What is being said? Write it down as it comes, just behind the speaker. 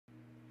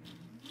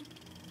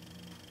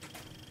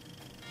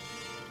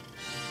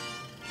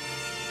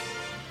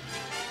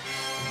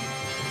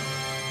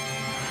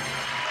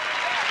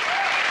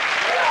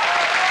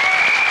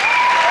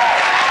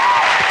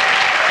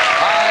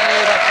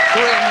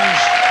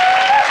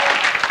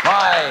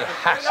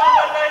hat.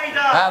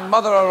 And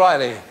Mother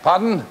O'Reilly.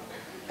 Pardon?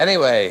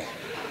 Anyway.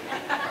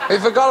 We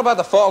forgot about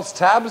the false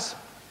tabs.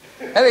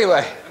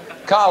 Anyway,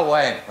 Carl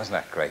Wayne. Wasn't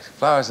that great?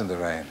 Flowers in the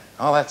Rain.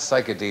 All that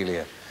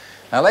psychedelia.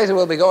 Now, later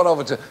we'll be going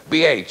over to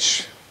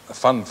BH, the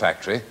Fun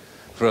Factory,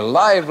 for a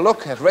live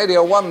look at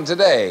Radio 1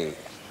 today.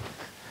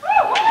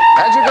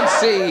 As you can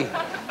see,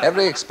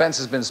 every expense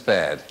has been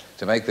spared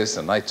to make this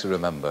a night to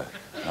remember.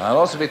 And I'll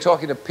also be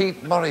talking to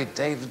Pete Murray,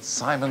 David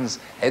Symonds,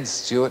 Ed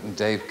Stewart and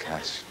Dave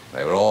Cash.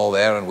 They were all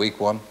there in week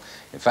 1.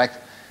 In fact,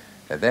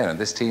 they're there in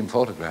this team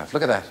photograph.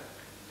 Look at that.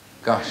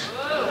 Gosh.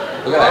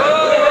 Look at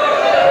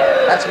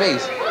that. That's me.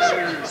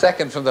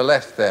 Second from the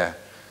left there.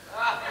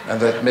 And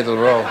the middle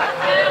row.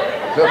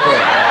 Look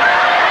here.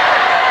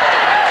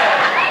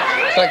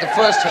 It's like the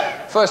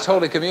first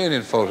Holy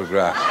Communion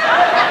photograph.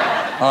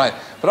 All right.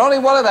 But only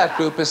one of that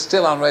group is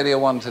still on Radio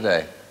 1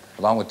 today.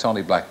 Along with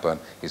Tony Blackburn,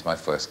 he's my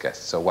first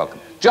guest. So welcome,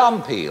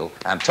 John Peel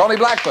and Tony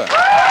Blackburn. They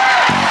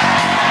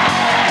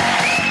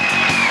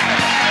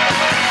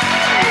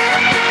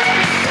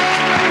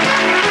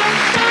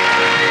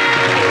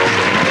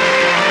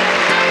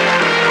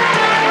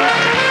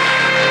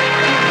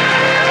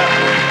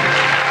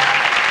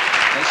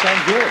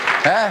sound good.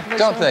 Huh?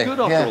 Don't they? Good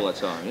after all that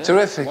time. Yeah.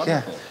 Terrific,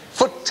 Wonderful. yeah.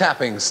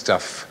 Foot-tapping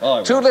stuff.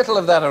 Oh, Too little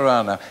of that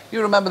around now.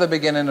 You remember the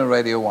beginning of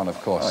Radio 1, of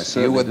course. I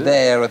certainly You were do.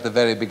 there at the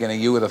very beginning.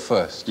 You were the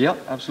first.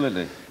 Yep,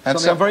 absolutely. And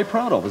Something I'm very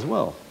proud of as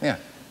well. Yeah.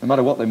 No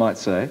matter what they might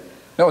say.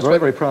 No, it's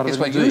very proud of it's it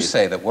what you indeed.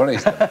 say that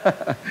worries them.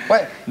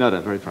 Well, No,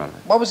 very proud of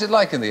it. what was it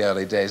like in the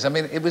early days? I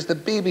mean, it was the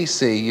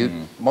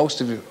BBC.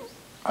 Most of you...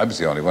 I was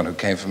the only one who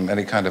came from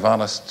any kind of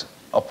honest,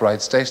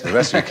 upright station. The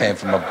rest of you came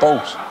from a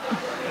boat.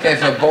 Came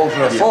from a boat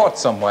or a fort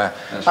somewhere.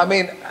 I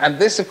mean, and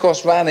this, of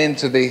course, ran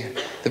into the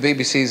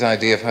BBC's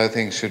idea of how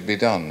things should be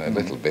done a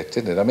little bit,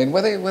 didn't it? I mean,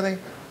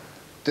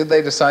 did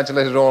they decide to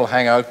let it all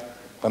hang out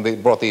when they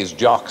brought these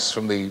jocks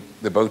from the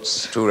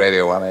boats to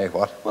Radio 1, eh?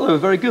 What? Well, they were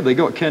very good. They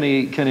got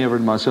Kenny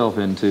Everett and myself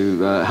in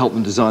to help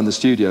them design the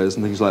studios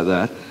and things like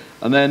that.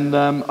 And then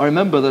I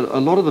remember that a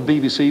lot of the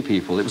BBC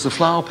people, it was the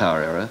Flower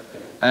Power era,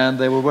 and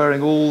they were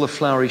wearing all the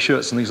flowery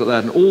shirts and things like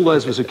that, and all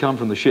those of us who come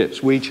from the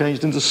ships, we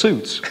changed into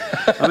suits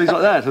and things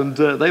like that, and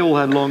they all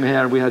had long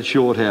hair and we had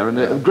short hair,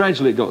 and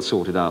gradually it got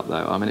sorted out,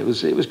 though. I mean, it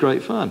was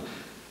great fun.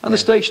 And the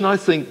station, I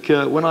think,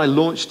 when I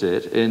launched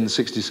it in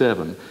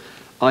 '67,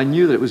 I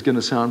knew that it was going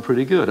to sound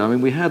pretty good. I mean,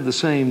 we had the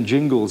same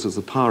jingles as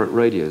the pirate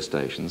radio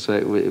station, so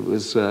it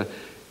was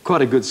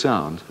quite a good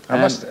sound.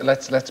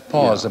 Let's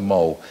pause a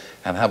mo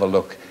and have a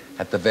look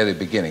at the very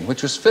beginning,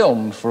 which was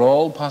filmed for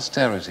all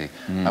posterity.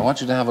 I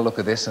want you to have a look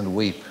at this and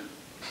weep.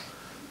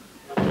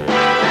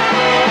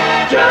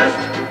 Just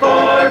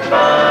for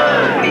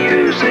fun,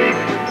 music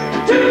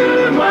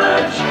too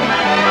much.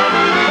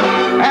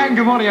 And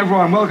good morning,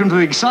 everyone. Welcome to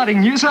the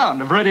exciting new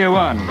sound of Radio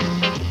 1.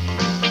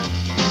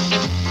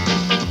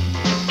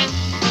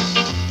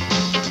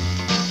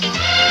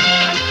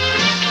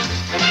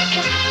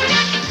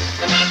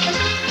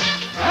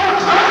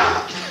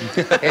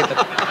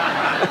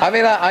 I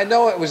mean, I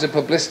know it was a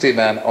publicity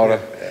man or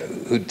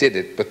who did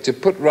it, but to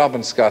put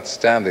Robin Scott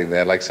standing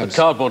there like some...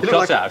 cardboard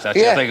cutout,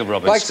 actually, I think of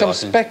Robin like Scott.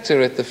 some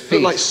spectre at the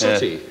feet. Like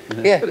Sooty.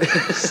 Yeah,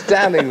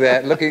 standing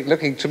there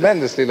looking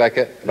tremendously like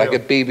a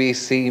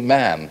BBC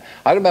man.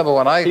 I remember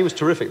when I... He was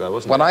terrific, though,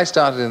 wasn't he? When I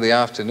started in the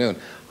afternoon,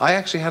 I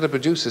actually had a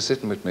producer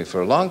sitting with me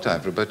for a long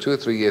time, for about 2 or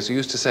 3 years, who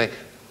used to say,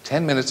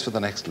 10 minutes for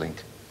the next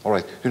link. All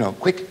right, you know,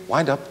 quick,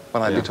 wind up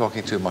when I'd be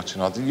talking too much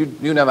and all.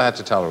 You never had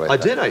to tolerate that.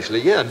 I did,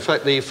 actually, yeah. In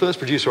fact, the first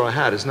producer I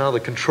had is now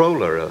the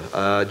controller,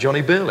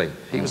 Johnny Beerling.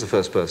 He was the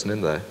first person in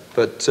there.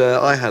 But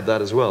I had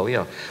that as well,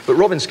 yeah. But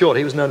Robin Scott,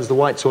 he was known as the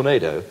White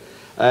Tornado,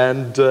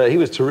 and he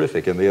was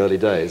terrific in the early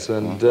days.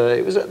 And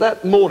it was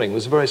that morning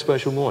was a very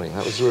special morning.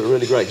 That was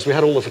really great, because we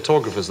had all the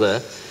photographers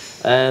there,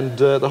 and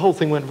the whole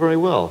thing went very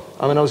well.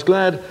 I mean, I was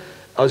glad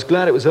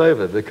it was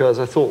over, because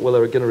I thought, well, they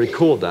were going to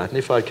record that, and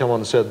if I'd come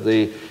on and said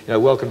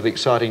welcome to the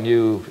exciting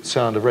new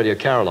sound of Radio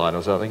Caroline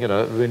or something, it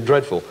would have been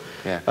dreadful.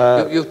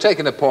 Yeah. You've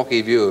taken a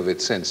porky view of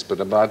it since, but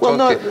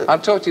I'll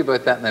talk to you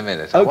about that in a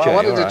minute. Okay, I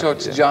wanted to talk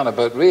to John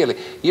about, really,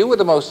 you were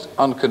the most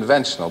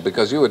unconventional,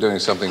 because you were doing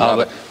something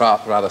rather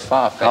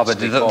far-fetched. Oh, but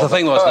the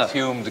thing was that...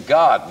 perfumed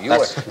garden.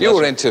 You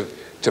were into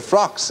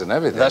frocks and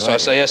everything. That's what I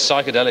say, yes,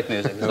 psychedelic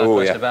music, there's no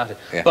question about it.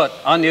 Yeah. But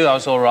I knew I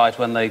was all right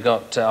when they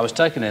got... I was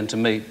taken in to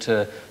meet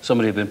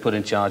somebody who'd been put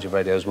in charge of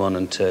Radios 1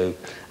 and 2,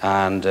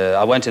 and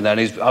I went in there,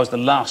 and I was the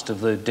last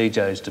of the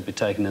DJs to be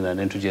taken in there and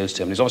introduced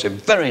to him. He was obviously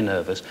very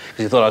nervous,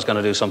 because he thought I was going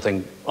to do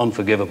something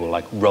unforgivable,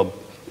 like rub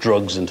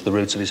drugs into the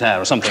roots of his hair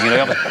or something, you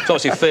know. He was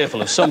obviously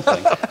fearful of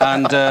something.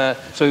 And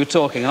so we were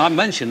talking, and I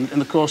mentioned in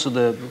the course of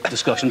the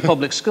discussion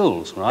public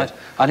schools, right?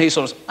 And he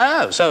sort of,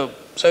 oh, so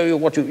so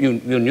what, you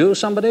knew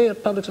somebody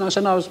at public school? I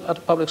said, no, I was at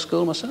a public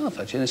school myself,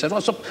 actually. And he said,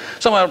 well,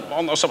 somewhere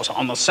on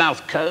the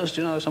south coast,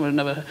 you know, somebody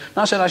never... And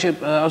I said,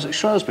 actually, I was at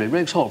Shrewsbury,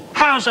 Riggs Hall.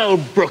 How's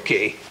old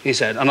Brookie? He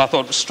said, and I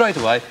thought, straight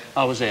away,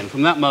 I was in.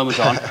 From that moment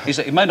on, he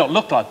said, he may not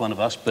look like one of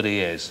us, but he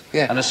is.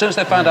 Yeah. And as soon as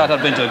they found out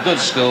I'd been to a good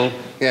school,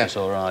 yeah, it's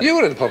all right. You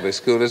were at a public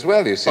school as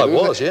well, you see. I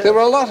was, yeah. There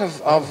were a lot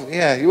of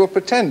yeah, you were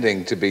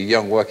pretending to be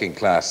young working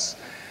class,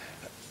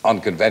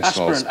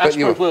 unconventional.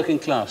 Aspirant working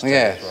class.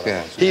 Yes,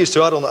 yes. He used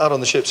to, out on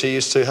the ships, he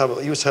used to have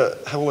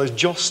all those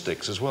joss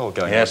sticks as well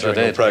going yes, on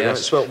during the programme.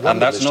 Yes. And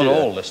that's not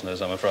all,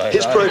 listeners, I'm afraid.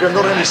 His programme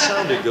not only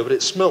sounded good, but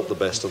it smelt the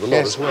best of the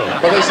lot as well.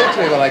 Well, they said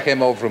to me when I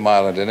came over from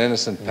Ireland, an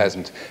innocent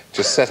peasant,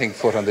 just setting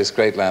foot on this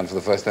great land for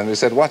the first time, they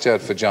said, watch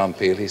out for John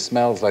Peel, he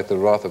smells like the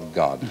wrath of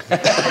God.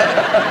 What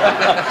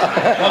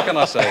can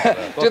I say to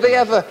that? Do they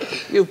ever...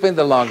 You've been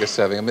the longest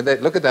serving. I mean,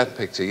 look at that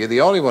picture. You're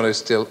the only one who's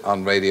still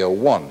on Radio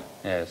 1.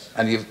 Yes.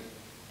 And you've...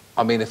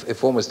 I mean,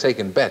 if one was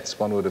taking bets,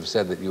 one would have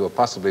said that you were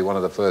possibly one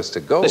of the first to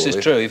go. This is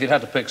true. If you'd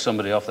had to pick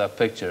somebody off that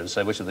picture and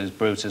say which of these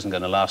brutes isn't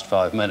going to last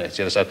 5 minutes,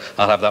 you'd have said,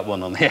 I'll have that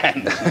one on the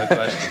end, no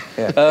question.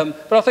 Yeah.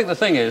 But I think the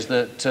thing is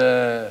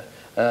that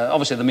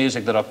obviously the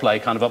music that I play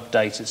kind of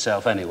updates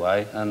itself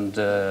anyway, and...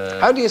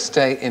 How do you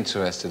stay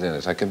interested in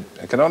it? I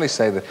can only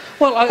say that...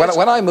 Well,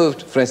 when I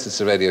moved, for instance,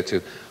 to Radio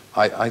 2,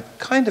 I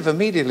kind of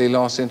immediately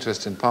lost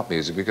interest in pop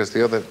music because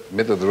the other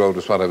middle of the road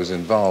was what I was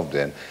involved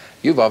in.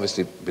 You've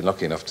obviously been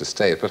lucky enough to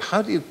stay it, but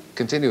how do you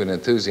continue an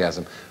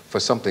enthusiasm for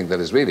something that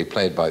is really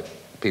played by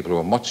people who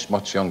are much,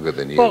 much younger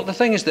than you? Well, the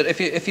thing is that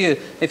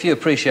if you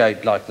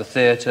appreciate, like, the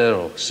theatre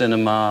or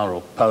cinema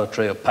or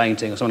poetry or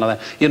painting or something like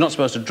that, you're not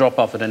supposed to drop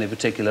off at any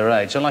particular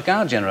age. So, like,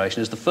 our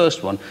generation is the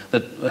first one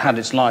that had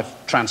its life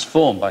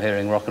transformed by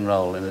hearing rock and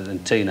roll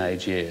in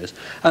teenage years.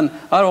 And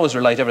I always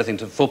relate everything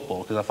to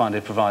football because I find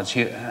it provides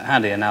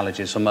handy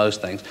analogies for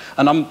most things.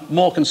 And I'm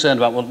more concerned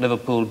about what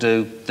Liverpool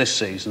do this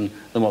season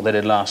than what they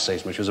did last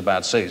season, which was a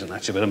bad season,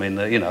 actually. But, I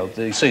mean, you know,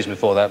 the season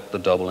before that, the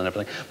double and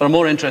everything. But I'm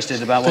more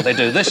interested about what they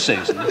do this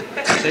season.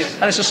 See?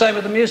 And it's the same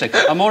with the music.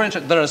 I'm more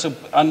interested...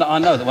 I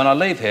know that when I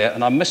leave here,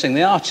 and I'm missing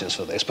the Archers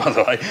for this, by the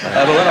way,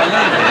 but when I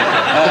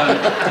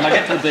leave here, and I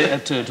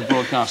get to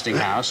Broadcasting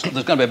House,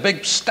 there's going to be a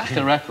big stack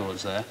of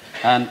records there,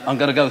 and I'm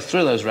going to go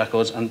through those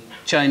records and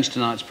change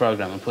tonight's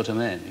programme and put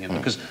them in, you know,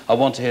 because I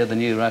want to hear the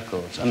new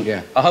records. And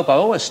I hope I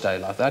always stay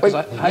like that, because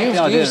I hate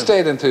the idea... You've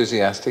stayed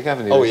enthusiastic,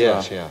 haven't you? Oh,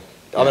 yes, yeah.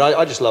 I mean,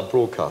 I just love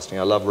broadcasting.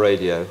 I love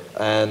radio,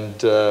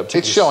 and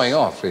it's showing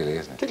off, really,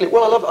 isn't it? Particularly,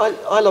 well,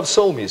 I love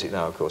soul music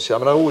now, of course. I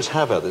mean, I always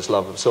have had this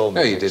love of soul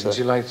music. No, you didn't.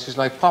 So. You just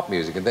like pop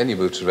music, and then you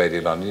moved to Radio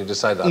London. You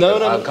decided No.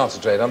 I'll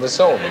concentrate on the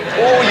soul music.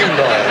 Oh, you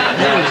liar!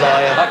 You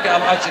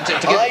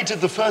liar! I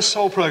did the first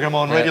soul programme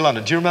on Radio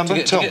London. Do you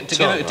remember?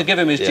 To give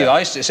him his due, I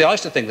used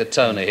to think that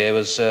Tony here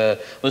was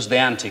the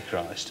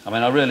Antichrist. I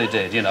mean, I really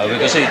did, you know,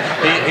 because he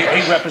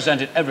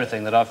represented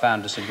everything that I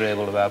found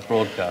disagreeable about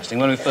broadcasting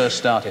when we first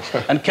started.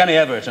 And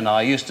Kenny Everett and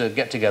I used to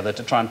get together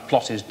to try and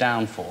plot his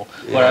downfall,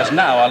 whereas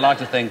now I like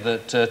to think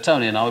that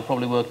Tony and I would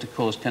probably work to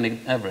cause Kenny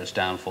Everett's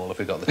downfall if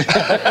we got the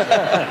chance.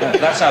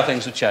 That's how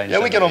things have changed.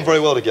 Yeah, we get on very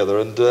well together,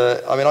 and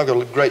I mean, I've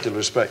got a great deal of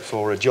respect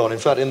for John. In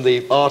fact, in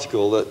the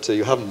article that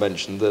you haven't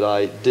mentioned that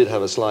I did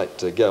have a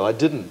slight go, I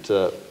didn't,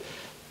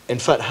 in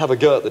fact, have a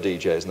go at the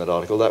DJs in that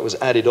article. That was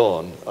added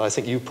on. I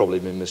think you've probably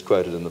been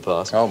misquoted in the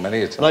past. Oh,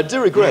 many a time. And I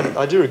do regret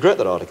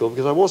that article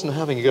because I wasn't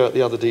having a go at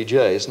the other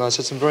DJs, and I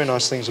said some very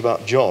nice things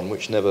about John,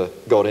 which never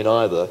got in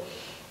either.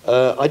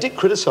 I did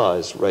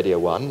criticise Radio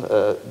 1,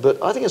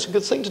 but I think it's a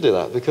good thing to do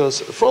that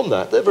because from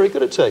that they're very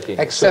good at taking.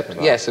 Except,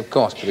 yes, of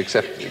course, but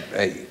except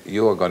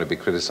you're going to be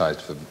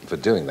criticised for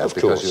doing that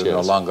because you're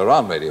no longer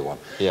on Radio 1.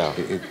 Yeah.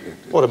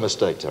 What a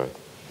mistake, Terry.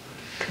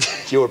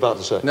 You were about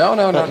to say. No.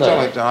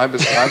 I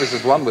was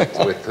at one with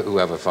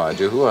whoever fired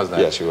you. Who was that?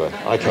 Yes, you were.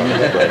 I can't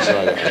remember.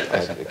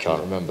 I can't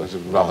remember. It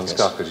was Robin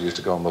Scott, because you used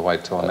to go on the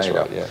White Tornado.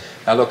 That's right, yeah.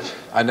 Now, look,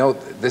 I know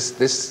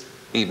this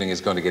evening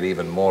is going to get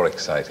even more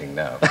exciting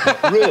now.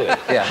 Really?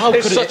 Yeah. How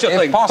could such a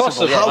thing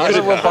possible? How could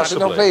it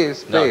possibly? No,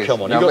 please. No,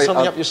 come on. You've got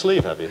something up your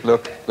sleeve, have you?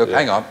 Look,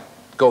 hang on.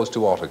 Goes to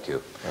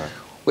autocue. Right.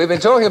 We've been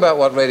talking about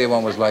what Radio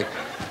 1 was like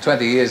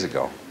 20 years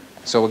ago.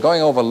 So we're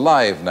going over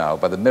live now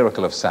by the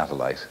miracle of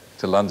satellite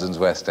to London's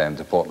West End,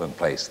 to Portland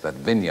Place, that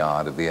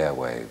vineyard of the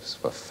airwaves,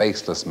 where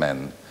faceless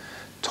men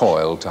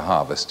toil to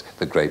harvest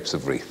the grapes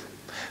of wreath.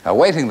 Now,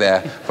 waiting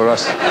there for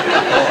us...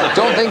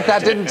 Don't think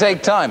that didn't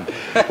take time.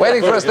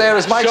 Waiting for us there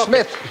is Mike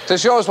Smith to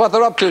show us what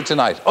they're up to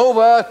tonight.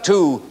 Over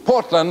to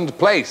Portland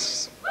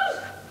Place.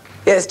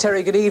 Yes,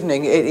 Terry, good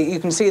evening. You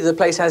can see the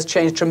place has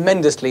changed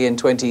tremendously in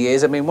 20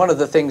 years. I mean, one of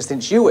the things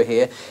since you were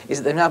here is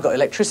that they've now got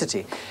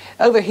electricity.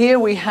 Over here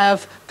we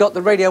have got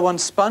the Radio 1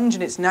 sponge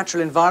in its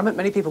natural environment.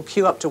 Many people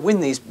queue up to win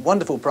these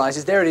wonderful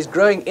prizes. There it is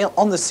growing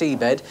on the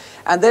seabed.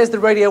 And there's the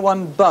Radio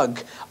 1 bug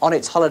on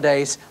its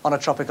holidays on a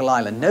tropical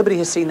island. Nobody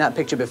has seen that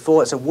picture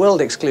before. It's a world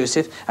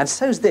exclusive. And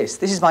so's this.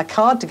 This is my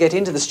card to get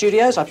into the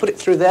studios. I put it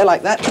through there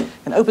like that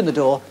and open the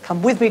door.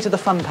 Come with me to the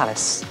Fun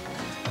Palace.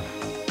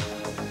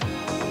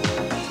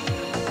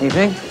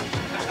 Evening.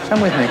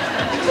 Come with me.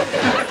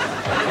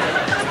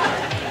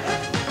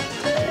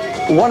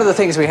 One of the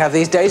things we have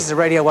these days is a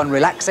Radio 1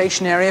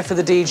 relaxation area for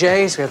the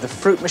DJs. We have the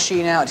fruit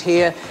machine out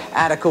here,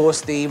 and of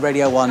course the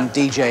Radio 1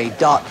 DJ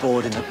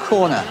dartboard in the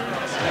corner.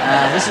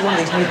 This is one of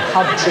these new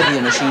pub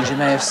trivia machines you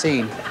may have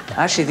seen.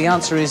 Actually, the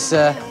answer is...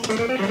 Oh,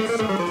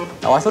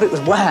 I thought it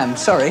was Wham,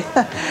 sorry.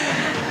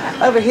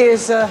 Over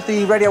here's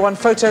the Radio 1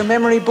 photo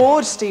memory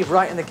board. Steve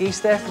Wright and the Geese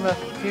there from a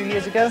few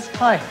years ago.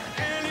 Hi.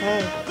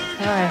 Hey.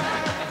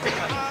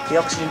 Hi. The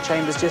oxygen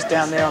chamber's just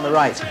down there on the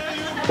right.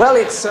 Well,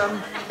 it's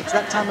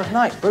that time of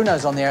night.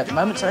 Bruno's on the air at the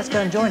moment, so let's go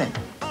and join him.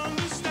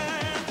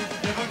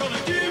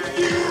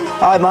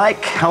 Hi,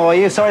 Mike. How are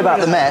you? Sorry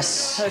about the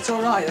mess. It's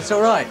all right. It's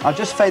all right. I'll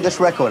just fade this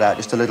record out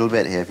just a little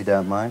bit here, if you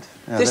don't mind.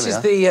 Oh, this is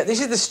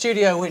the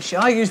studio which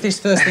I use this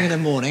first thing in the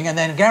morning, and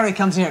then Gary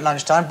comes in at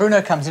lunchtime,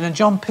 Bruno comes in, and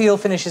John Peel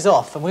finishes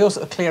off, and we all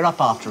sort of clear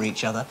up after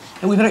each other.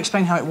 And we've got to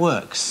explain how it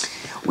works.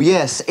 Well,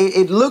 yes,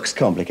 it looks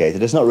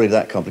complicated. It's not really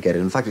that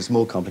complicated. In fact, it's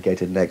more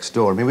complicated next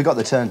door. I mean, we've got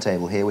the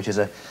turntable here, which is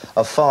a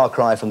far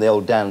cry from the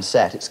old Dan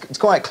set. It's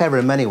quite clever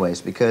in many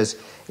ways because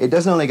it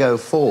doesn't only go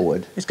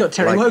forward. It's got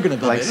Terry Wogan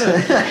above it.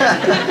 It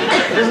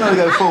doesn't only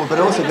go forward, but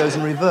it also goes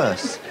in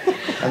reverse.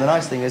 And the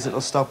nice thing is it'll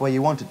stop where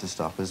you want it to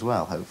stop as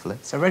well, hopefully.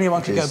 So Radio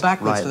 1 could go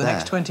backwards for the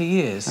next 20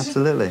 years.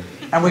 Absolutely.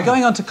 And we're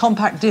going on to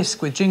compact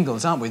disc with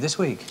jingles, aren't we, this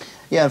week?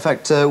 Yeah, in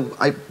fact,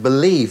 I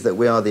believe that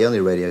we are the only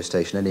radio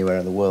station anywhere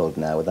in the world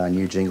now with our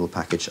new jingle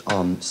package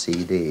on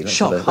CD. Let's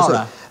have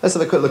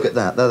a quick look at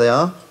that. There they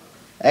are.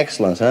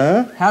 Excellent,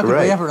 huh? How could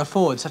we ever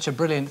afford such a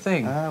brilliant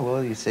thing? Ah,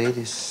 well, you see,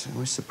 this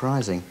was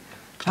surprising.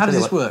 How does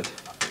this work?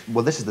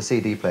 Well, this is the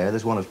CD player.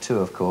 There's one of two,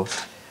 of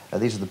course.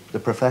 These are the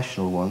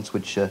professional ones,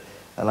 which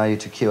allow you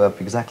to queue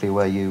up exactly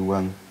where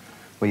you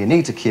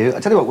need to queue. I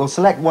tell you what, we'll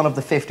select one of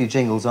the 50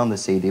 jingles on the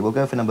CD. We'll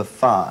go for number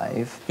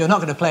 5. You're not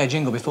going to play a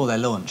jingle before they're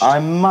launched? I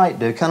might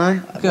do, can I?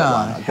 Go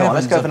on,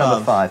 let's go for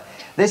number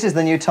 5. This is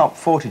the new Top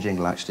 40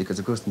 jingle, actually, because,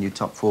 of course, the new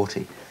Top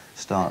 40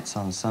 starts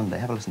on Sunday.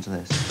 Have a listen to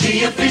this.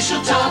 The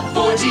official Top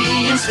 40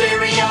 in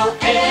stereo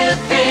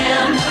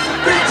FM,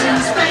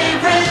 Britain's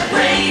favourite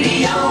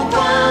Radio 1.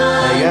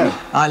 There you go.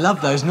 I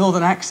love those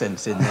northern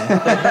accents in there.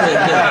 They're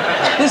very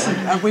good.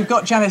 Listen, we've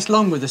got Janice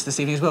Long with us this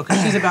evening as well,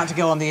 because she's about to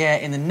go on the air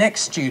in the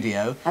next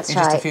studio in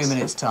just a few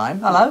minutes' time.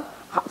 Hello.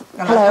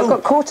 Hello, I've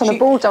got caught on a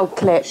bulldog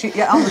clip.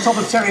 Yeah, on the top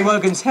of Terry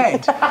Wogan's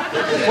head.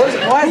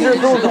 Why is there a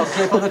bulldog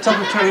clip on the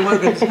top of Terry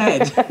Wogan's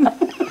head?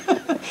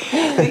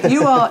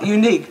 You are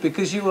unique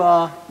because you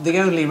are the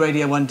only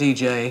Radio 1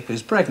 DJ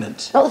who's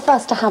pregnant. Not the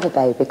first to have a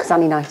baby, because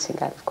Annie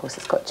Nightingale, of course,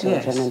 has got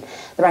children, and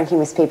the ranking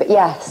Miss P, but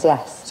yes.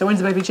 So when's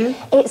the baby due?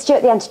 It's due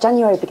at the end of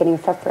January, beginning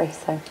of February,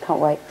 so can't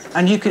wait.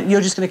 And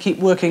you're just going to keep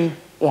working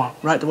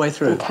right the way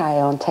through? And carry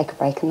on, take a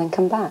break, and then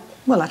come back.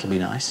 Well, that'll be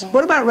nice. Yeah.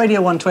 What about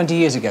Radio 1 20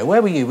 years ago?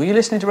 Where were you? Were you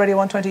listening to Radio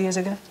 1 20 years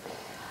ago?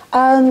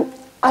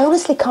 I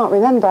honestly can't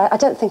remember. I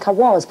don't think I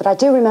was, but I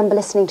do remember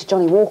listening to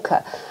Johnny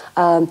Walker.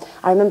 I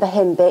remember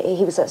him,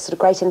 he was a sort of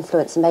great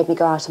influence and made me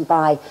go out and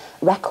buy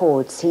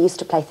records. He used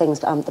to play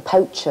things, The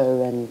Poacher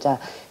and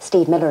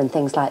Steve Miller and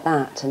things like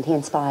that, and he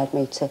inspired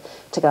me to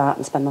go out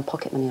and spend my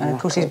pocket money on records. And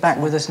of course he's back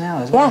with us now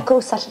as well. Yeah, of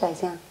course,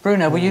 Saturdays, yeah.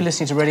 Bruno, were you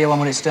listening to Radio 1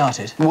 when it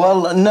started?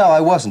 Well, no, I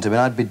wasn't. I mean,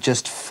 I'd be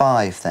just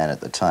 5 then at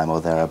the time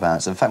or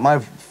thereabouts. In fact, my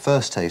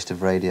first taste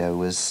of radio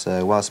was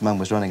whilst Mum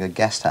was running a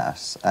guest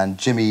house, and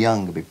Jimmy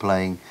Young would be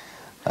playing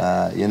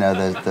you know,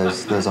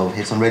 those old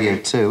hits on Radio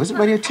 2. Was it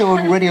Radio 2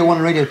 or Radio 1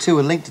 and Radio 2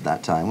 were linked at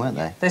that time, weren't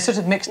they? They sort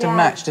of mixed and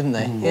matched, didn't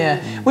they?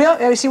 Yeah.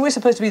 We're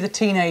supposed to be the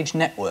teenage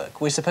network.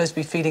 We're supposed to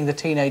be feeding the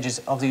teenagers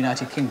of the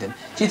United Kingdom.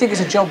 Do you think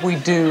it's a job we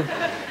do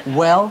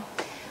well?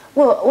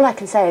 Well, all I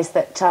can say is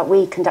that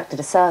we conducted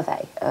a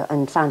survey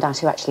and found out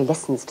who actually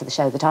listens to the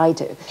show that I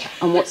do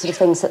and what sort of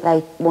things that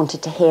they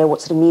wanted to hear,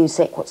 what sort of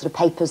music, what sort of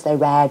papers they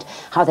read,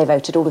 how they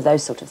voted, all of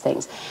those sort of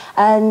things.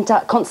 And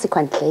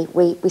consequently,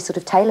 we sort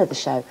of tailor the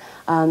show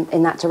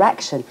in that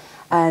direction.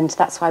 And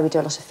that's why we do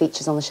a lot of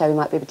features on the show. We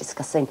might be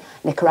discussing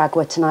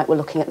Nicaragua. Tonight we're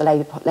looking at the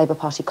Labour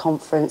Party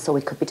conference, or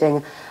we could be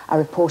doing a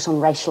report on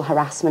racial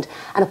harassment.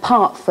 And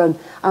apart from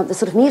the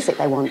sort of music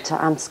they want,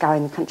 I'm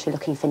scouring the country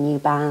looking for new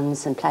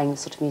bands and playing the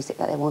sort of music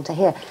that they want to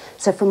hear.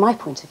 So from my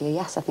point of view,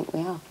 yes, I think we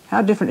are.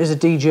 How different is a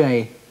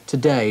DJ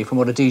today from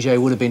what a DJ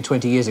would have been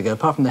 20 years ago,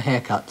 apart from the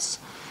haircuts?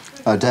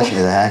 Oh,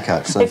 definitely the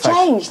haircuts. They've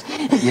changed.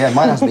 Yeah,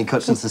 mine hasn't been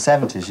cut since the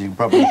 70s, you can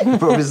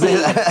probably see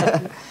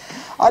that.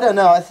 I don't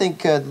know, I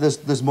think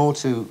there's more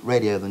to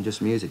radio than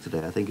just music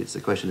today. I think it's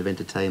a question of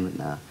entertainment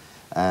now,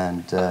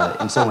 and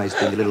in some ways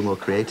being a little more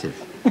creative.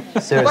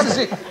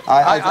 Seriously.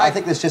 I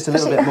think there's just a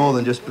little bit more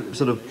than just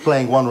sort of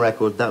playing one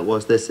record, that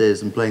was, this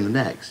is, and playing the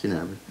next, you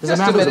know. There's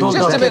a minute,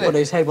 on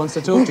his head wants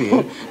to talk to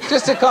you.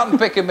 Just to cut and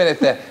pick a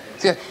minute there.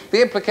 See,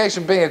 the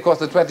implication being, of course,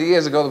 that 20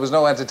 years ago there was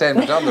no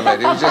entertainment on the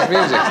radio, it was just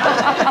music.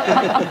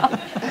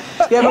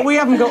 Yeah, but we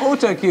haven't got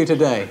auto-cue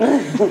today.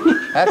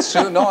 That's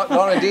true,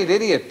 nor indeed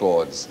idiot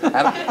boards.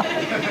 And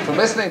from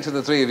listening to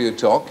the three of you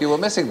talk, you were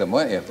missing them,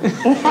 weren't you?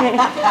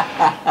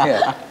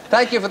 Yeah.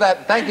 Thank you for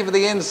that. Thank you for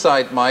the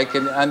insight, Mike,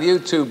 and you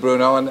too,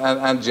 Bruno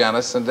and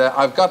Janice. And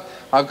I've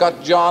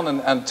got John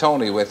and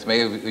Tony with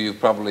me, who you've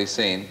probably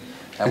seen.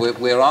 And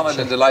we're honoured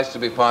and delighted to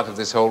be part of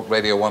this whole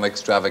Radio 1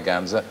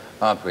 extravaganza,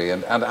 aren't we?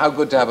 And how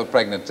good to have a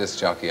pregnant disc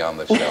jockey on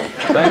the show.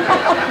 Thank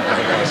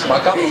you. My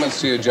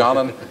compliments to you, John,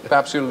 and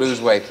perhaps you'll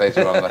lose weight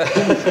later on.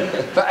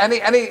 But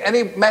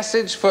any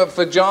message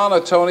for John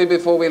or Tony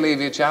before we leave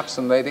you, chaps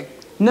and lady?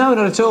 No,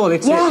 not at all.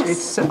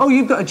 Oh,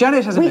 you've got...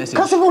 Janet has a message.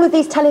 Because of all of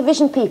these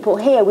television people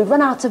here, we've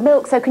run out of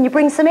milk, so can you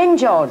bring some in,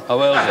 John? I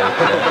will do.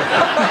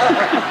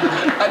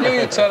 I knew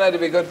you'd turn out to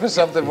be good for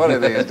something one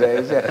of these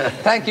days. Yeah.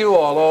 Thank you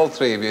all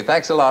three of you.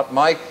 Thanks a lot,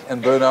 Mike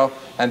and Bruno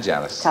and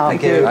Janice.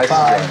 Thank you. Nice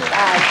Bye. to see you.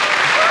 Bye.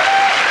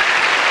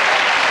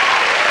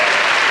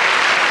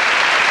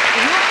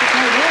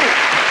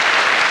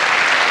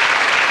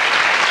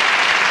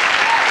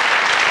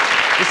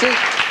 You see,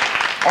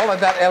 all of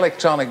that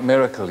electronic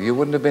miracle, you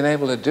wouldn't have been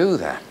able to do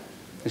that.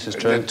 This is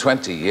true.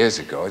 20 years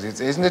ago.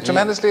 Isn't it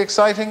tremendously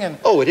exciting? And,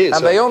 oh, it is.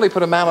 And they only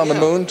put a man on the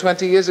moon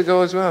 20 years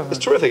ago as well. It's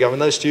terrific. I mean,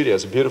 those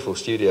studios are beautiful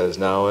studios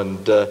now,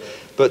 and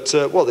but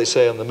what they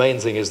say, and the main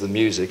thing is the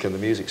music, and the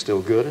music's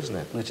still good, isn't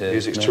it? It is.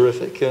 Music's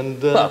terrific,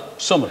 and... well,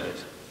 some of it.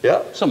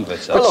 Yeah? Some of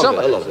it.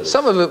 But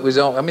some of it was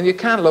all... I mean, you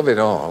can't love it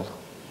all.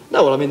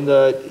 No, well, I mean,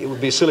 it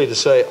would be silly to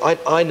say...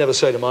 I never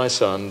say to my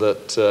son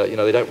that, you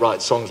know, they don't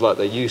write songs like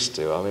they used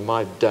to. I mean,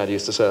 my dad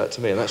used to say that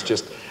to me, and that's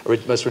just the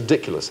most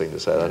ridiculous thing to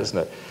say that, isn't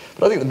it?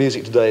 But I think the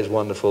music today is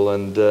wonderful,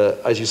 and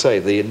as you say,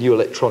 the new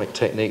electronic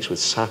techniques with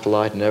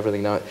satellite and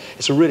everything now,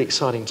 it's a really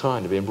exciting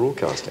time to be in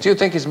broadcasting. Do you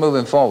think it's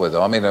moving forward,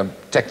 though? I mean,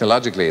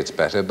 technologically it's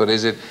better, but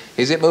is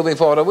it moving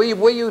forward? Or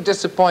were you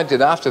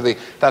disappointed after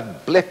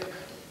that blip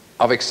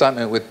of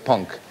excitement with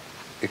punk?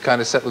 It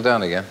kind of settled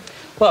down again?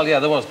 Well, yeah,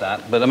 there was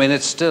that, but I mean,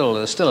 there's still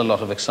a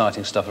lot of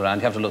exciting stuff around.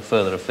 You have to look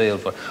further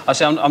afield for it. I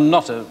say I'm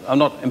not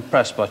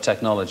impressed by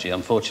technology,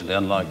 unfortunately,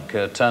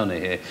 unlike Tony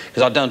here,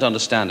 because I don't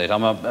understand it.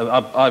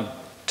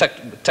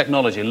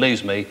 Technology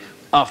leaves me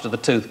after the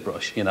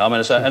toothbrush, you know. I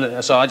mean,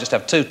 so I just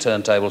have two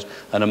turntables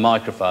and a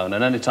microphone,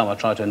 and any time I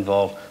try to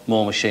involve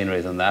more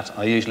machinery than that,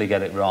 I usually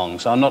get it wrong.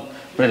 So I'm not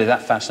really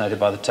that fascinated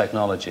by the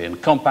technology.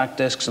 And compact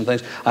discs and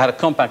things, I had a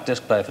compact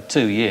disc player for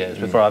 2 years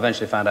before I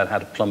eventually found out how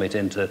to plumb it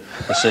into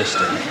the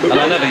system. And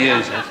I never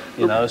use it,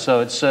 you know,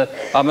 so it's... I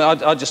mean,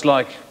 I just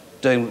like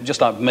doing,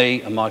 just like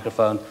me, a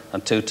microphone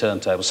and two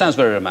turntables. Sounds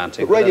very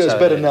romantic. But radio's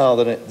better now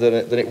than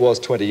it was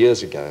 20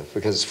 years ago,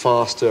 because it's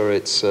faster,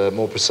 it's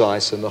more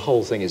precise, and the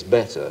whole thing is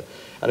better.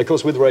 And of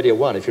course, with Radio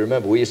 1, if you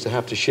remember, we used to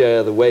have to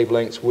share the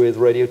wavelengths with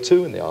Radio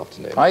 2 in the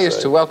afternoon. I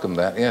used to welcome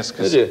that, yes,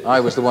 because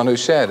I was the one who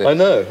shared it. I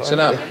know. So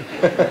now,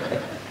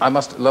 I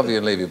must love you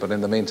and leave you, but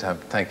in the meantime,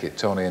 thank you,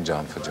 Tony and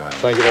John, for joining.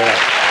 Thank you very much.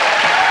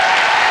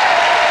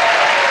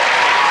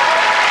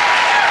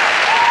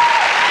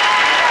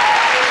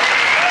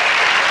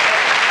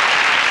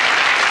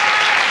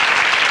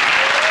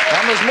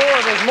 And there's more.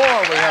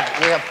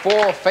 We have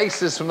 4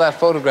 faces from that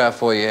photograph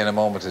for you in a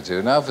moment or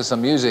two. Now for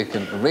some music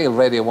and real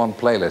Radio 1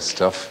 playlist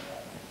stuff.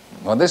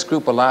 When this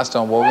group were last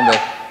on Wogan,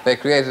 they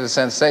created a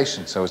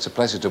sensation, so it's a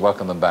pleasure to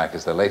welcome them back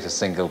as their latest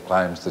single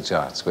climbs the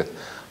charts with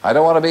I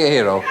Don't Want to Be a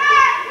Hero.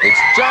 It's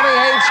Johnny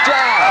Hates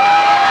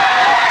Jazz!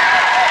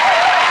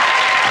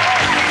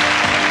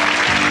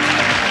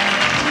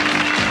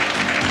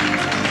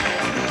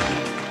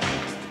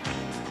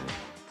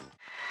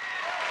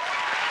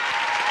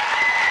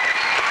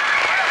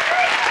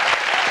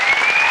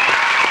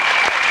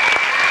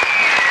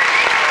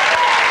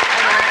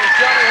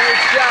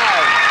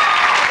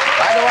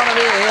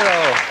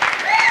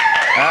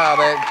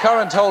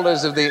 Current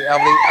holders of the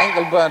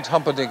Engelbert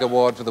Humperdinck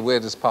Award for the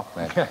weirdest pop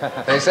name.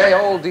 They say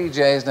old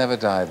DJs never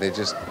die. They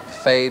just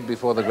fade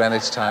before the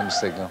Greenwich time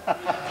signal.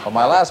 Well,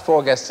 my last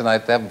 4 guests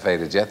tonight, they haven't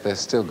faded yet. They're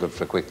still good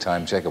for a quick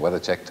time check, a weather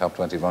check, top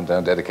 20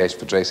 rundown, dedication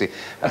for Tracy,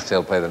 and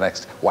still play the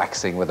next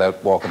waxing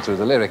without walking through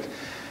the lyric.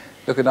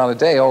 Looking on a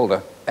day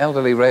older,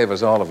 elderly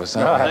ravers, all of us.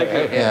 Huh? Thank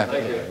you. Yeah.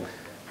 Thank you.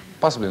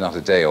 Possibly not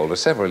a day older,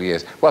 several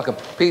years. Welcome,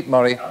 Pete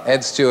Murray,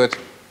 Ed Stewart,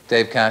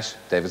 Dave Cash,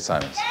 David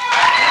Symonds.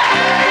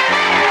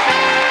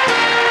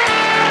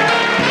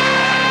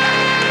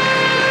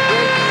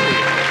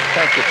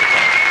 Thank you for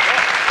coming.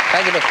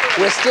 Thank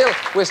you.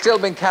 We're still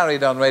being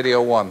carried on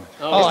Radio 1.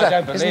 Oh,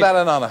 Isn't that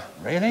an honour?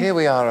 Really? Here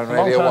we are on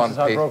Radio 1,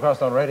 I Pete.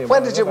 broadcast on Radio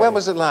 1. When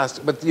was it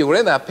last? But you were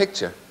in that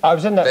picture. I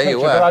was in that there picture,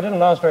 you were. but I didn't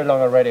last very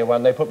long on Radio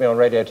 1. They put me on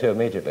Radio 2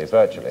 immediately,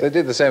 virtually. They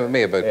did the same with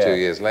me about 2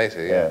 years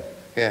later,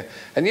 yeah.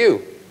 And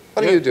you?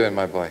 What are you doing,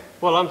 my boy?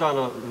 Well, I'm down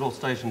at a little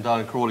station down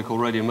in Crawley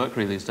called Radio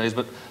Mercury these days,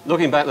 but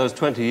looking back those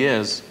 20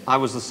 years, I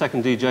was the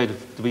second DJ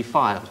to be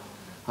fired,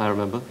 I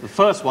remember. The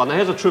first one, now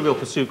here's a Trivial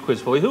Pursuit quiz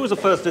for you. Who was the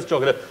first disc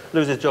jockey to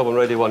lose his job on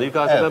Radio 1? You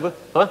guys remember?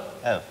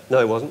 Huh? No,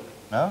 he wasn't.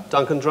 No?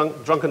 Drunken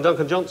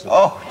Duncan Johnson.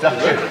 Oh,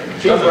 Duncan.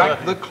 You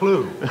cracked the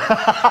clue.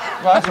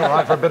 Well, that's all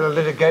right for a bit of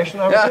litigation,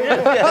 I would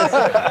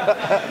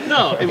think.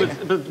 No, it was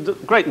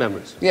great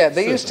memories. Yeah,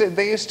 they used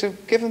to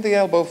give him the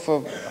elbow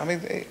for, I mean,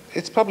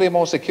 it's probably a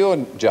more secure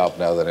job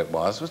now than it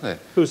was, wasn't it?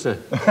 Who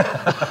said?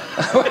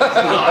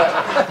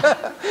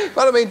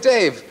 Well, I mean,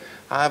 Dave,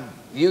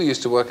 you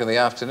used to work in the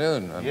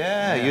afternoon.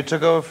 Yeah, you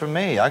took over from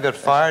me. I got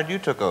fired, you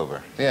took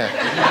over. Yeah.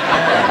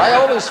 I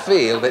always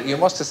feel that you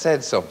must have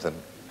said something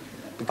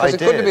Because it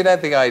couldn't have been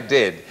anything I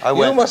did.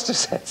 You must have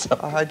said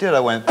something. I did. I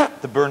went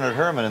to Bernard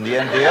Herrmann in the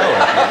NDO.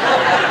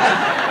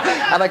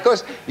 And of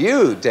course,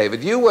 you,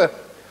 David, you were,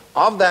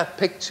 of that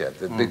picture,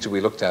 the picture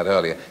we looked at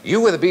earlier, you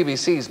were the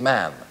BBC's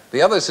man.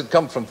 The others had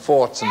come from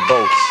forts and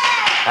boats.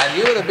 And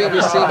you were the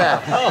BBC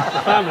man.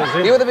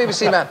 You were the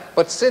BBC man.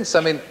 But since,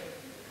 I mean,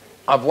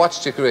 I've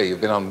watched your career. You've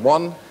been on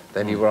 1,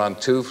 then you were on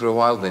 2 for a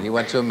while, then you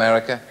went to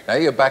America. Now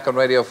you're back on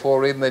Radio 4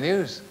 reading the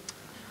news.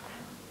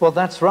 Well,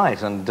 that's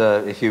right. And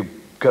if you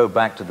go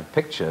back to the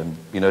picture,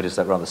 you notice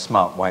that rather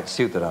smart white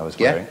suit that I was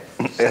wearing.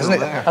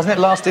 Hasn't it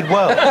lasted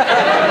well?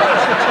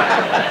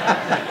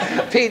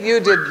 Pete, you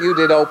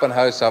did open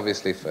house,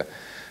 obviously,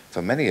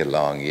 for many a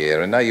long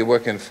year, and now you're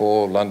working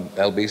for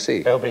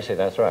LBC. LBC,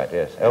 that's right,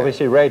 yes.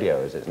 LBC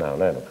Radio, as it's now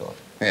known, of course.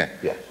 Yeah.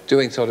 Yes.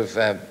 Doing sort of...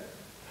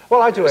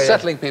 well, I do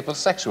settling people's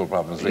sexual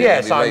problems, really.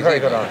 Yes, I'm very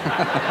good on it.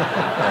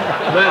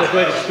 Man of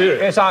great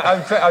experience. Yes,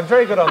 I'm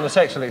very good on the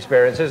sexual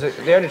experiences.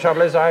 The only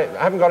trouble is I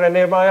haven't got any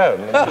of my own.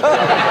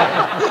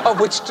 On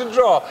which to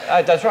draw.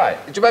 That's right.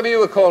 Do you remember you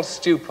were called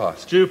Stewpot?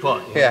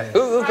 Stewpot. Yeah.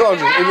 Who called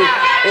you?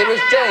 It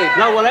was Dave.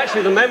 No, well,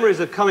 actually, the memories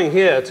of coming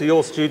here to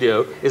your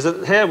studio is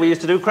that here we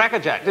used to do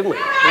Crackerjack, didn't we?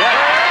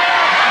 Yeah.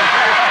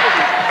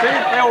 See,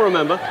 they all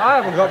remember. I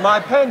haven't got my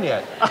pen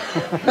yet.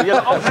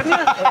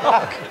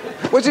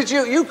 Was it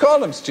you? You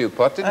called him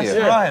Stewpot, didn't you?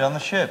 That's right, on the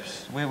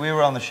ships. We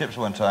were on the ships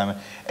one time.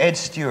 Ed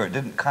Stewart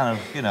didn't kind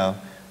of, you know,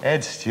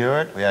 Ed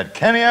Stewart. We had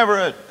Kenny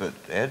Everett, but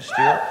Ed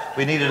Stewart.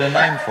 We needed a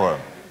name for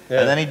him.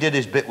 Yeah. And then he did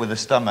his bit with the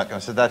stomach, and I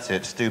said, that's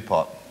it,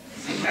 Stewpot.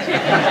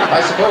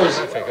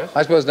 I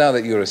suppose now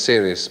that you're a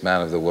serious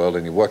man of the world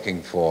and you're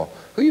working for...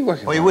 Who are you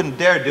working for? Well, you wouldn't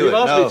dare do it, You've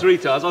asked me 3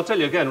 times. I'll tell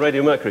you again,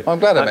 Radio Mercury. I'm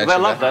glad I mentioned that.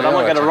 I love that. I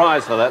might get a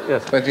rise for that,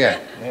 yes. But yeah.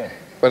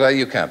 But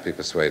you can't be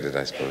persuaded,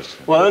 I suppose.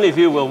 Well, only if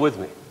you will with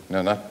me.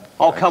 No, not...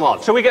 Oh, come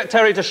on. Shall we get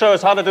Terry to show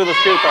us how to do the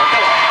Stewpot?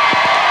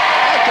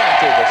 I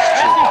can't do the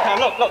Stewpot.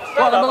 Look,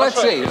 Well,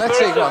 let's see. Let's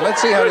see. Go on.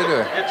 Let's see how to do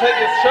it. You take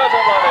your shirt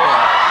off on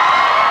there.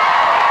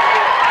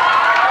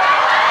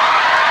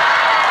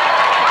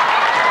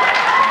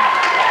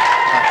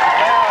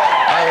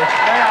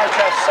 May I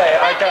just say,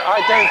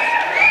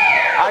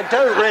 I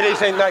don't really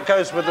think that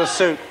goes with the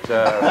suit.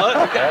 So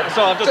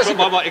I've just put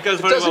my mind. It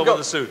goes very well with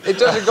the suit. It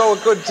doesn't go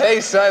with good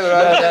taste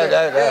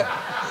either.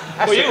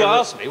 Well, you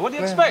asked me. What do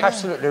you expect?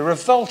 Absolutely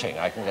revolting,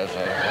 I can just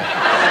say.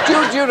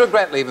 Do you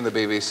regret leaving the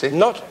BBC?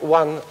 Not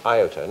one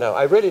iota, no,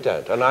 I really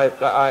don't. And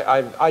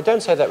I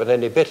don't say that with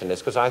any bitterness,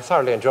 because I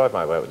thoroughly enjoyed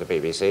my work with the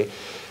BBC.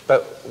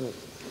 But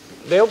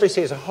the LBC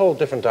is a whole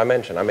different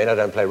dimension. I mean, I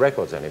don't play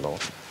records anymore.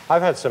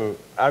 I've had some...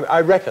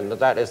 I reckon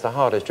that is the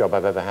hardest job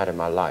I've ever had in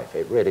my life.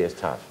 It really is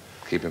tough.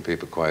 Keeping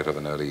people quiet of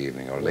an early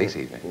evening or late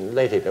evening?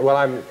 Late evening. Well,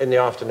 I'm in the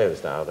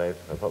afternoons now. They've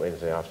put me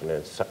into the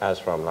afternoons, as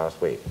from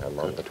last week. I'm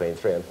on between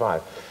 3 and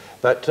 5.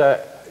 But,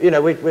 you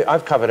know,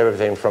 I've covered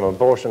everything from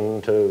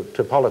abortion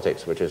to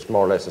politics, which is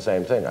more or less the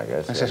same thing, I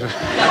guess.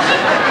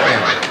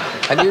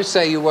 And you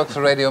say you work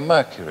for Radio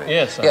Mercury?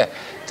 Yes, sir. Yeah.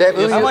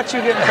 Dave, How much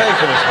you getting paid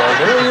for this,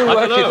 Morgan? Who are you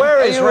working? Where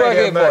are you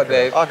working for,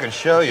 Dave? I can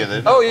show you.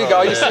 Oh, you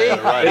go. You see?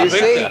 You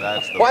see?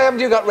 Why haven't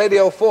you got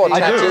Radio 4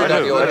 tattooed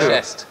on your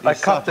chest? I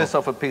cut this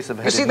off a piece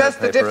of You see, that's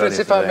the difference,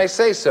 if I may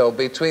say so,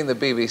 between the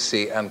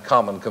BBC and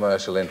common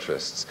commercial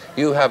interests.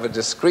 You have a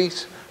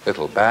discreet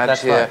little badge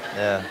here. Right.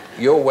 Yeah.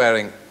 You're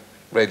wearing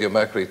Radio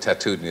Mercury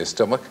tattooed in your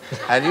stomach,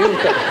 and you've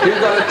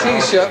got a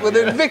T-shirt with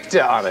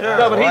Invicta on it.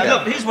 No,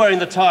 but he's wearing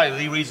the tie that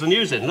he reads the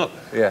news in, look.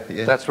 Yeah,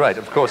 that's right.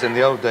 Of course, in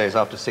the old days,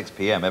 after 6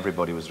 p.m.,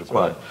 everybody was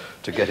required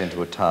to get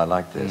into a tie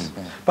like this.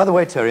 By the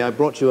way, Terry, I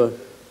brought you a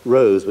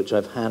rose which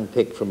I've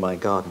hand-picked from my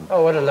garden.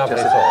 Oh, what a lovely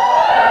thought.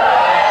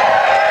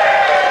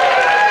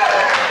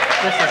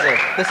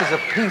 This is a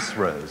peace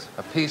rose.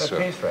 A peace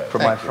rose?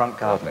 From my front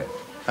garden.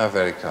 How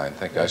very kind,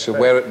 thank you. I shall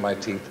wear it in my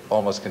teeth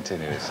almost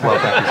continuously. Well,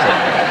 thank you so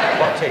much.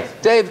 What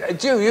teeth? Dave,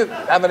 do you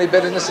have any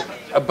bitterness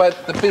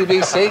about the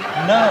BBC? No,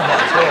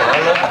 not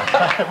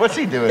at all. What's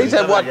he doing? He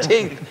said, what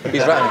teeth?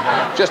 He's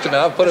right. Just a minute,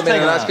 I'll put him in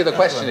and ask you the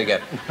question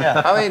again.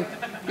 Yeah. I mean,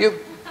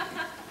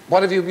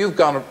 you've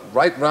gone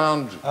right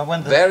round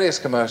various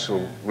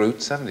commercial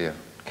routes, haven't you?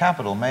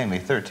 Capital, mainly,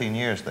 13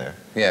 years there.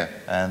 Yeah.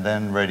 And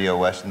then Radio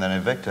West, and then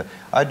Invicta.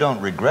 I don't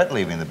regret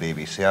leaving the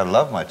BBC. I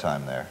love my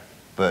time there.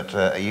 But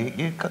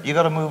you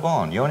got to move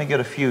on. You only get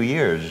a few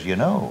years, you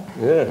know.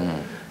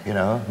 Yeah. You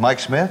know, Mike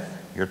Smith,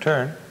 your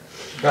turn.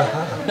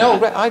 No,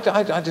 I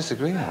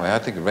disagree in a way. I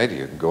think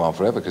radio can go on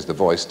forever because the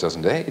voice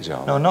doesn't age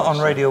on. No, not on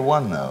Radio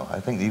 1, though. I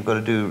think you've got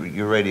to do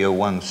your Radio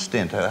 1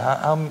 stint.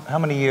 How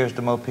many years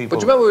do most people... But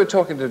do you remember we were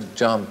talking to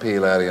John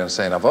Peel earlier and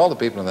saying, of all the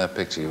people in that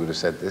picture, you would have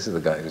said, this is the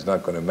guy who's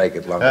not going to make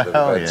it longer than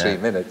about 3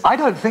 minutes. I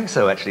don't think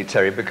so, actually,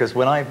 Terry, because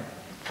when I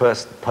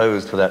first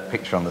posed for that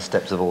picture on the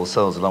steps of All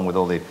Souls, along with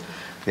all the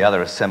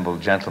other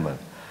assembled gentlemen,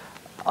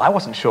 I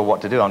wasn't sure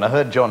what to do. And I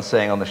heard John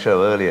saying on the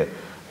show earlier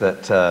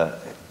that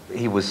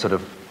he was sort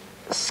of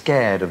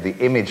scared of the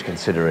image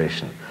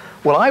consideration.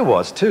 Well, I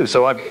was too.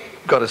 So I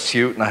got a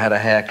suit and I had a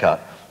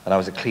haircut, and I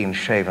was a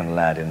clean-shaven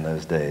lad in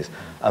those days.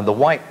 And the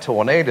White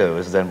Tornado,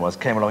 as then was,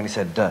 came along and he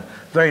said,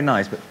 very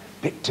nice, but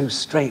Bit too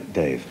straight,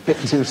 Dave. Bit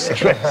too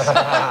straight.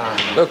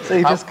 Look, so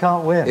you just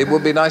can't win. It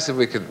would be nice if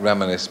we could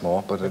reminisce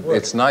more, but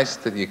it's nice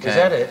that you can. Is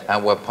that it?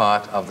 And we're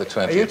part of the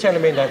 20th. Are you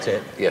telling me that's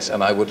it? Yes,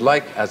 and I would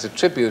like, as a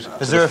tribute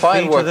to the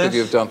fine work that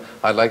you've done,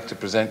 I'd like to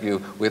present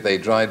you with a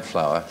dried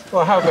flower.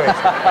 Well, how very I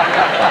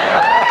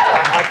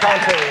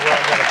can't tell you where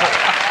I'm going to put it.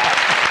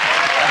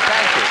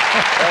 Thank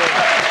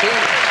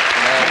you.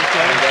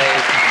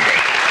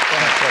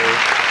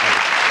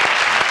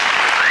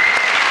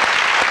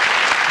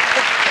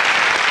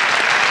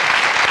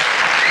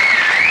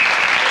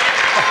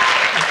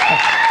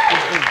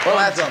 Well,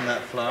 that's on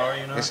that flower,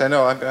 you know. Yes, I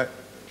know.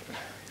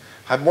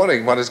 I'm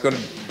wondering what is going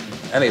to...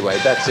 Anyway,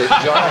 that's it.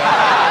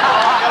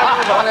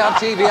 Only on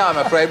TV, I'm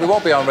afraid. We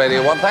won't be on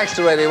Radio 1. Thanks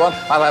to Radio 1.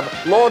 I'll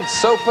have Lord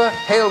Soper,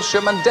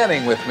 Hailsham and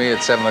Denning with me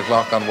at 7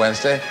 o'clock on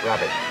Wednesday.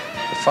 Rabbit.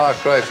 A far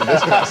cry from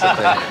this kind of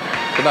thing.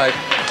 Good night.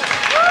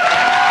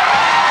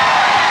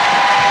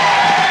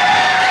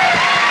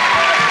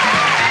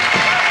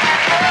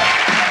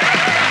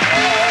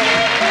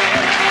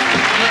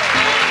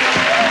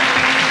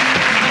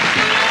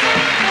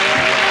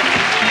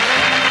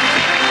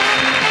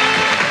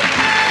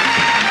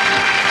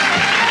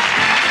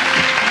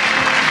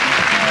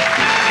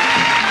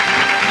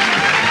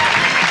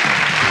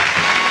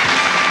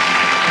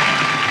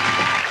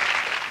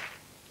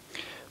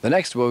 The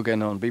next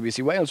Wogan on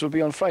BBC Wales will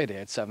be on Friday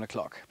at 7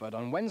 o'clock, but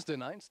on Wednesday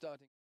night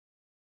starting...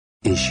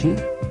 Is she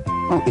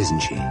or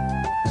isn't she?